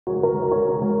I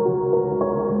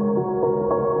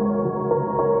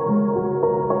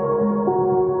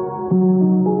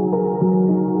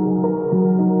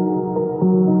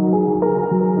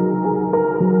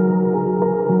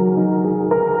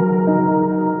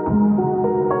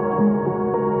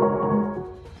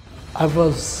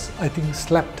think,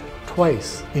 slapped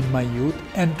twice in my youth,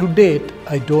 and to date,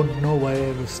 I don't know why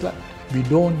I was slapped. We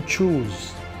don't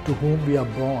choose to whom we are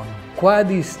born. Acquire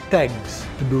these tags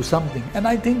to do something, and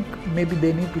I think maybe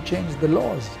they need to change the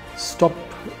laws. Stop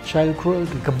child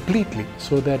cruelty completely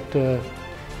so that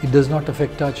it does not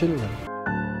affect our children.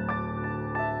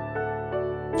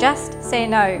 Just say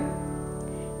no.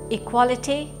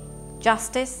 Equality,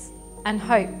 justice, and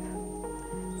hope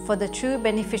for the true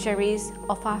beneficiaries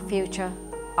of our future,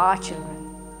 our children.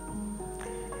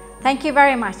 Thank you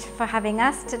very much for having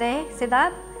us today,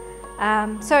 Sidath.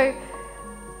 So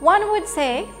one would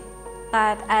say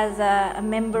that as a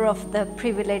member of the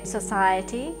privileged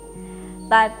society,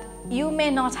 that you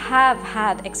may not have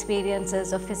had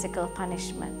experiences of physical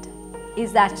punishment.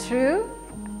 Is that true?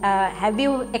 Have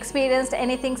you experienced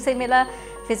anything similar,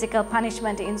 physical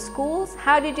punishment in schools?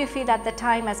 How did you feel at the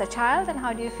time as a child, and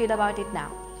how do you feel about it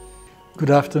now?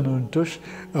 Good afternoon, Tush.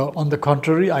 On the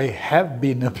contrary, I have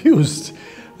been abused.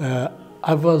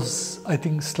 I was, I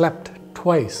think, slapped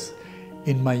twice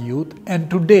in my youth,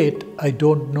 and to date, I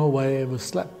don't know why I was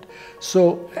slapped.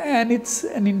 So, and it's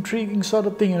an intriguing sort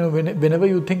of thing, you know, whenever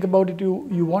you think about it,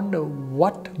 you wonder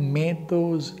what made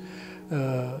those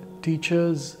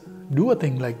teachers do a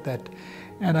thing like that.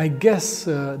 And I guess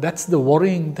that's the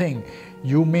worrying thing.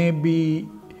 You may be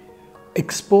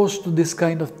exposed to this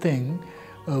kind of thing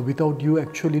without you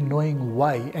actually knowing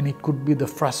why, and it could be the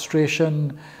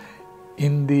frustration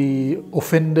in the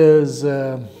offender's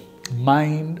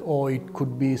mind, or it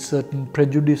could be certain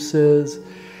prejudices,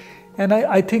 and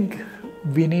I think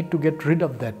we need to get rid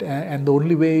of that, and the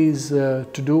only way is to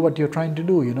do what you're trying to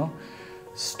do, you know,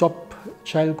 stop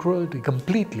child cruelty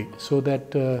completely so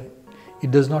that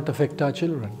it does not affect our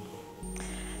children.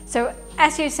 So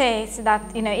as you say,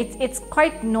 Sidath, you know, it's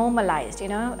quite normalized, you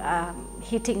know,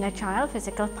 hitting a child,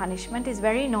 physical punishment is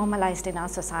very normalized in our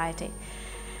society.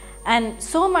 And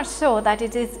so much so that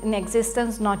it is in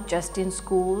existence not just in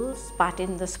schools, but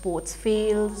in the sports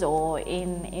fields or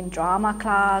in drama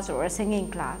class or a singing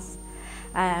class.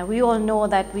 We all know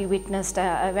that we witnessed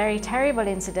a very terrible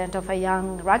incident of a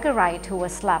young Ruggerite who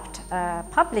was slapped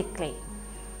publicly.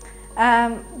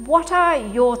 What are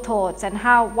your thoughts, and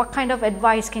what kind of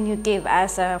advice can you give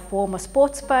as a former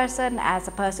sports person, as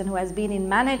a person who has been in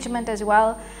management as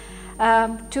well,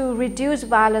 to reduce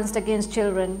violence against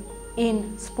children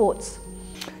in sports?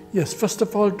 Yes, first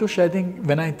of all, Tush, I think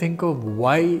when I think of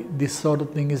why this sort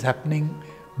of thing is happening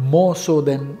more so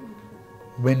than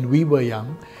when we were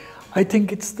young, I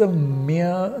think it's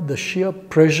the sheer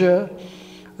pressure,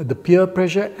 the peer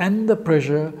pressure and the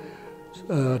pressure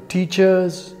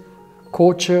teachers,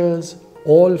 coaches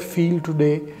all feel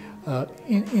today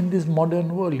in this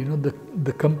modern world. You know,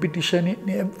 the competition in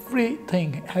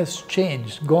everything has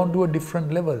changed, gone to a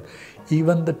different level.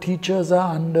 Even the teachers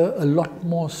are under a lot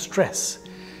more stress.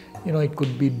 You know, it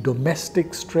could be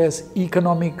domestic stress,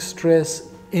 economic stress,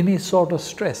 any sort of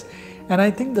stress. And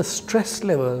I think the stress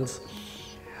levels,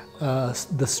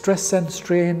 the stress and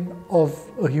strain of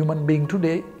a human being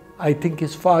today, I think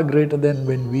is far greater than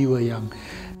when we were young.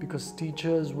 Because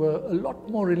teachers were a lot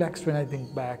more relaxed when I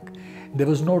think back. There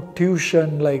was no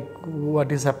tuition like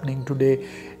what is happening today.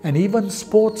 And even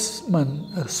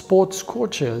sportsmen, sports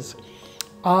coaches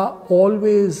are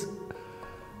always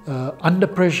under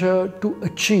pressure to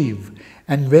achieve.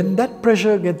 And when that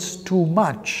pressure gets too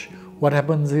much, what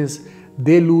happens is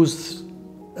they lose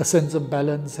a sense of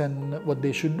balance and what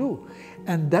they should do.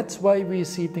 And that's why we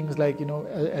see things like, you know,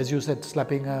 as you said,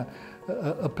 slapping a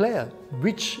player,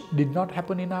 which did not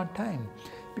happen in our time,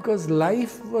 because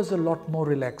life was a lot more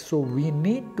relaxed. So we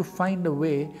need to find a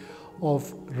way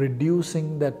of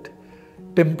reducing that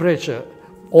temperature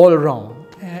all around,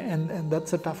 and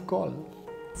that's a tough call.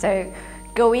 So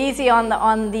go easy on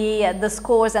the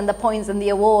scores and the points and the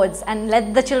awards, and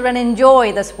let the children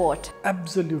enjoy the sport.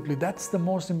 Absolutely, that's the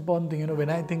most important thing. You know, when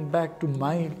I think back to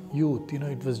my youth, you know,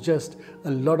 it was just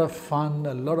a lot of fun,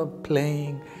 a lot of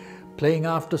playing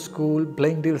after school,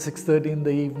 playing till 6:30 in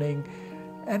the evening,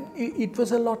 and it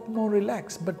was a lot more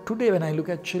relaxed. But today when I look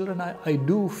at children, I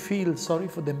do feel sorry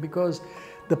for them, because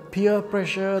the peer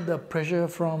pressure, the pressure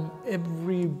from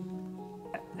every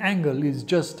angle is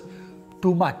just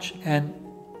too much, and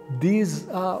these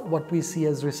are what we see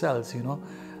as results. You know,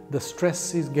 the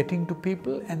stress is getting to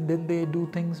people, and then they do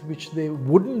things which they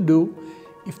wouldn't do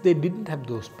if they didn't have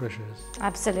those pressures.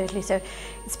 Absolutely. So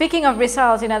speaking of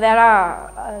results, there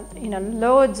are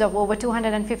loads of over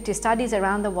 250 studies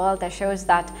around the world that shows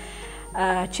that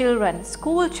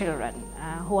school children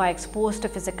who are exposed to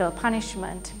physical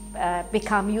punishment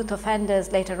become youth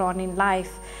offenders later on in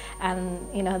life, and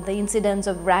the incidence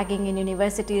of ragging in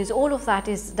universities, all of that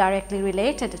is directly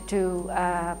related to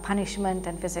punishment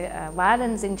and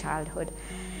violence in childhood.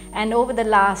 And over the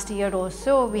last year or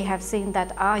so, we have seen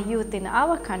that our youth in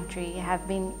our country have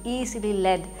been easily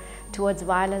led towards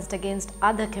violence against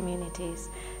other communities.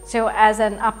 So as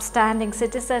an upstanding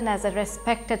citizen, as a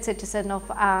respected citizen of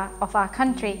our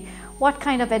country, what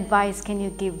kind of advice can you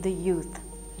give the youth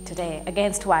today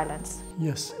against violence?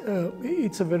 Yes,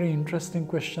 it's a very interesting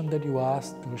question that you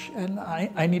asked, Tush, and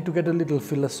I need to get a little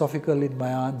philosophical in my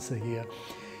answer here.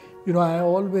 I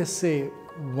always say,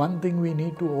 one thing we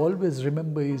need to always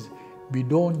remember is we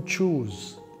don't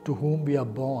choose to whom we are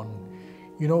born.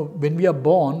 When we are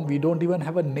born, we don't even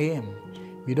have a name.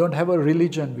 We don't have a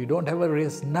religion. We don't have a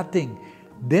race, nothing.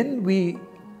 Then we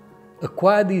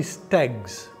acquire these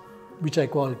tags, which I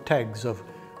call tags of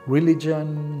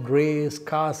religion, race,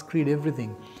 caste, creed,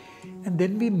 everything. And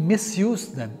then we misuse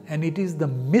them. And it is the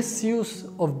misuse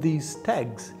of these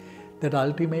tags that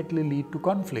ultimately lead to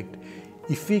conflict.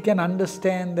 If we can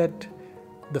understand that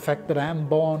the fact that I am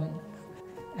born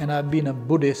and I've been a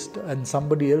Buddhist and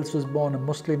somebody else was born a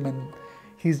Muslim and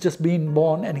he's just been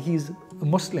born and he's a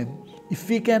Muslim, if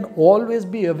we can always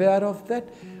be aware of that,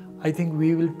 I think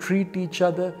we will treat each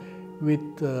other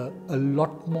with a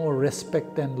lot more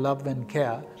respect and love and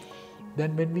care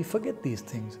than when we forget these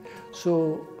things.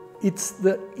 So it's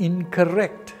the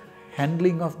incorrect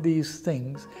handling of these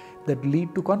things that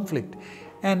lead to conflict.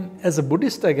 And as a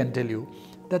Buddhist, I can tell you,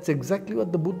 that's exactly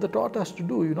what the Buddha taught us to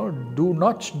do. Do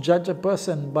not judge a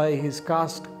person by his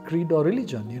caste, creed or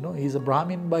religion. He's a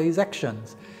Brahmin by his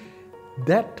actions.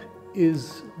 That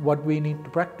is what we need to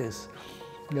practice.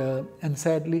 And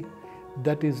sadly,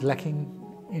 that is lacking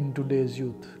in today's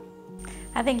youth.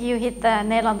 I think you hit the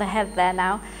nail on the head there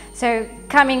now. So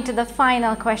coming to the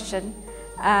final question,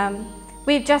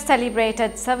 we've just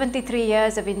celebrated 73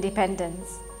 years of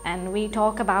independence, and we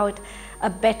talk about a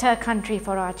better country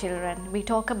for our children. We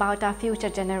talk about our future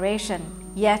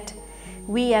generation, yet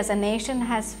we as a nation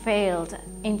has failed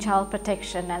in child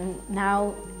protection, and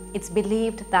now it's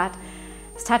believed that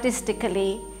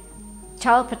statistically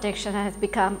child protection has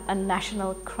become a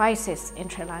national crisis in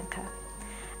Sri Lanka.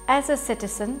 As a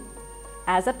citizen,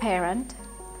 as a parent,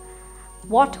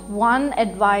 what one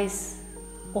advice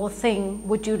or thing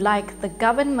would you like the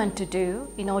government to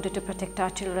do in order to protect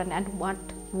our children, and what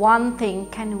one thing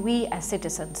can we as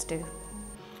citizens do?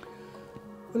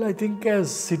 Well, I think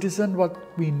as citizens, what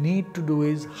we need to do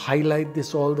is highlight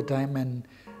this all the time and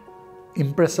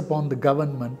impress upon the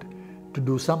government to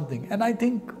do something. And I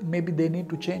think maybe they need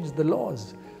to change the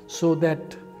laws so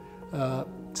that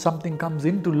something comes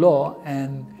into law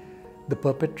and the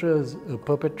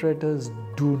perpetrators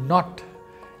do not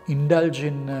indulge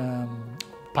in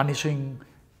punishing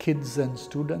kids and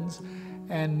students.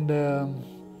 And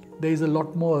there is a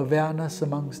lot more awareness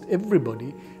amongst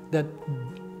everybody that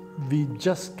we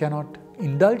just cannot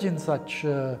indulge in such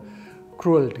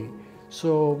cruelty.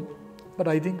 So, but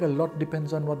I think a lot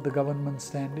depends on what the government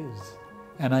stand is.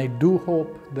 And I do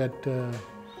hope that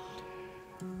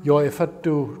your effort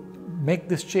to make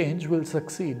this change will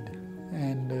succeed,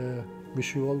 and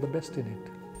wish you all the best in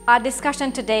it. Our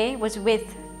discussion today was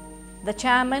with the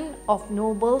chairman of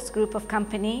Noble's Group of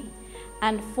Company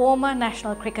and former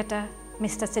national cricketer,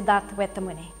 Mr. Sidath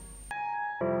Wettimuny.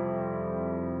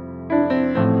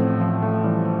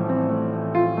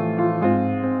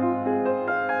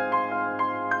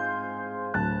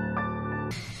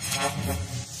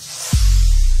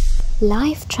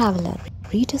 Lifetraveler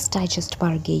Reader's Digest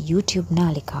Varge YouTube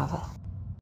Nalikawa.